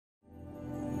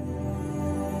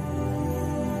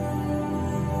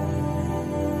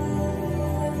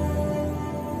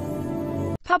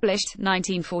Published,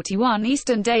 1941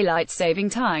 Eastern Daylight Saving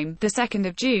Time,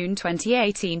 2 June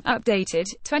 2018. Updated,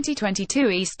 2022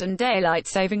 Eastern Daylight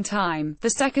Saving Time, 2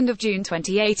 June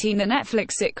 2018. The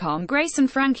Netflix sitcom Grace and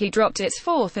Frankie dropped its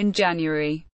fourth in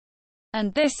January.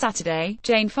 And this Saturday,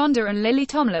 Jane Fonda and Lily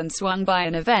Tomlin swung by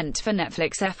an event for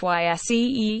Netflix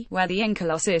FYSEE, where the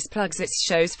Incolossus plugs its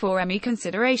shows for Emmy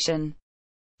consideration.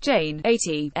 Jane,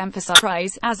 80,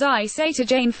 emphasized, "As I say to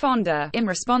Jane Fonda, I'm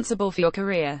responsible for your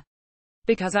career.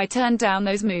 Because I turned down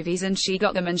those movies and she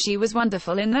got them and she was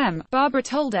wonderful in them," Barbara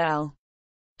told Elle.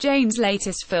 Jane's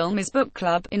latest film is Book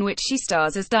Club, in which she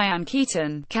stars as Diane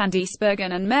Keaton, Candice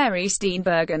Bergen and Mary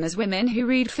Steenburgen as women who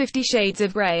read 50 Shades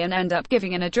of Grey and end up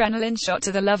giving an adrenaline shot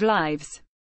to their love lives.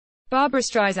 Barbra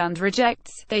Streisand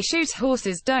rejects "They shoot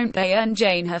horses, don't they?" earned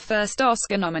Jane her first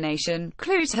Oscar nomination,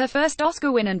 Clute her first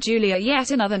Oscar win, and Julia yet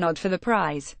another nod for the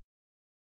prize.